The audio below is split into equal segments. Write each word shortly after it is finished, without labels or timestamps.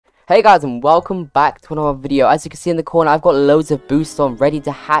Hey guys, and welcome back to another video. As you can see in the corner, I've got loads of boosts on ready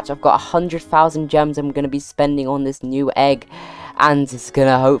to hatch. I've got 100,000 gems I'm going to be spending on this new egg, and it's going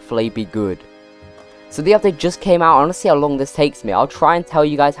to hopefully be good. So the update just came out. I want to see how long this takes me. I'll try and tell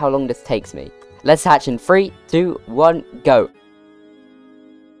you guys how long this takes me. Let's hatch in 3, 2, 1, go.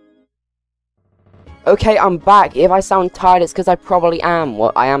 Okay, I'm back. If I sound tired, it's because I probably am.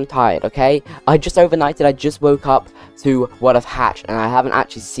 Well, I am tired, okay? I just overnighted, I just woke up to what I've hatched, and I haven't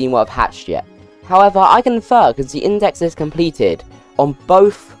actually seen what I've hatched yet. However, I can infer, because the index is completed on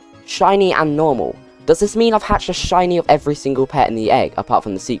both shiny and normal. Does this mean I've hatched a shiny of every single pet in the egg, apart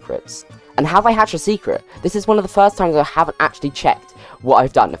from the secrets? And have I hatched a secret? This is one of the first times I haven't actually checked what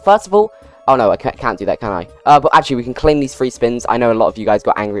I've done. First of all, oh no, I can't do that, can I? But actually, we can claim these free spins. I know a lot of you guys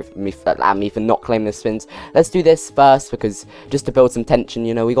got angry at me for not claiming the spins. Let's do this first, because just to build some tension,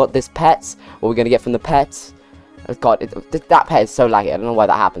 you know, we got this pet. What we're going to get from the pet. Oh god, that pet is so laggy. I don't know why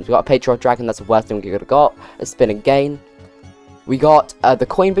that happens. We got a Patriotic dragon. That's the worst thing we could have got. Let's spin again. We got the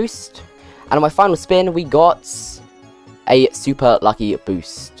coin boost. And on my final spin, we got a super lucky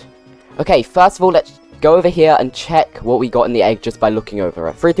boost. Okay, first of all, let's go over here and check what we got in the egg just by looking over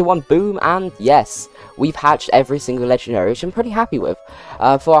it. 3, 2, 1, boom, and yes, we've hatched every single legendary, which I'm pretty happy with.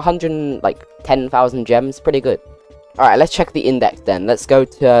 For 110,000 gems, pretty good. Alright, let's check the index then. Let's go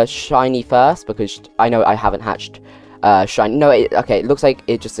to shiny first, because I know I haven't hatched shiny. No, okay, it looks like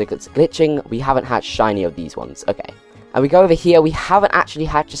it's glitching. We haven't hatched shiny of these ones. Okay. And we go over here. We haven't actually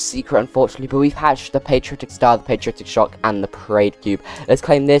hatched a secret, unfortunately, but we've hatched the Patriotic Star, the Patriotic Shock, and the Parade Cube. Let's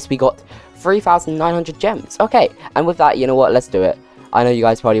claim this. We got 3,900 gems. Okay, and with that, you know what? Let's do it. I know you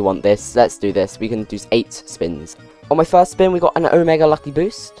guys probably want this. Let's do this. We can do 8 spins. On my first spin, we got an Omega Lucky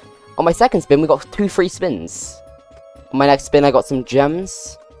Boost. On my second spin, we got 2 free spins. On my next spin, I got some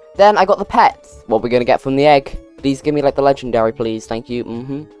gems. Then I got the pet. What we're gonna get from the egg? Please give me like the legendary, please. Thank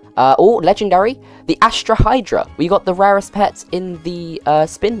you. Oh, legendary. The Astra Hydra. We got the rarest pets in the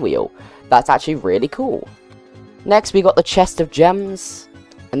spin wheel. That's actually really cool. Next, we got the chest of gems.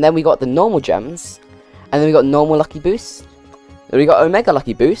 And then we got the normal gems. And then we got normal lucky boost. Then we got Omega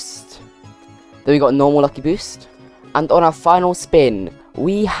Lucky Boost. Then we got normal lucky boost. And on our final spin,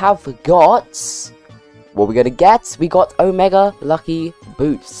 we have got... what we're gonna get? We got Omega Lucky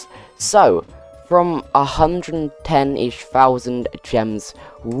Boost. So, from 110-ish thousand gems,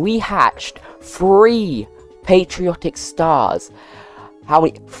 we hatched 3 Patriotic Stars. How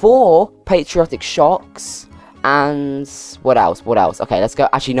many? 4 Patriotic Shocks. And what else? Okay, let's go.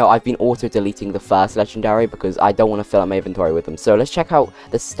 Actually, no, I've been auto-deleting the first legendary because I don't want to fill up my inventory with them. So let's check out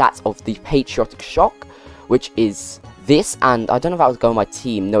the stats of the Patriotic Shock, which is this, and I don't know if that will go on my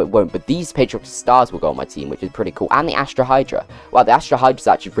team. No, it won't, but these Patriotic Stars will go on my team, which is pretty cool. And the Astra Hydra. Wow, the Astra Hydra is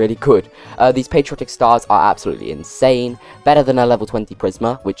actually really good. These Patriotic Stars are absolutely insane. Better than a level 20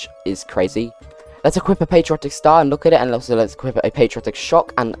 Prisma, which is crazy. Let's equip a Patriotic Star and look at it, and also let's equip a Patriotic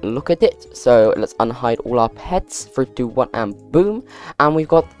Shock and look at it. So let's unhide all our pets. 3, 2, 1, and boom. And we've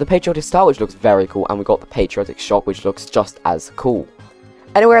got the Patriotic Star, which looks very cool, and we've got the Patriotic Shock, which looks just as cool.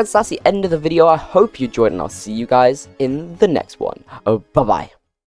 Anyway, that's the end of the video. I hope you enjoyed, and I'll see you guys in the next one. Oh, bye-bye.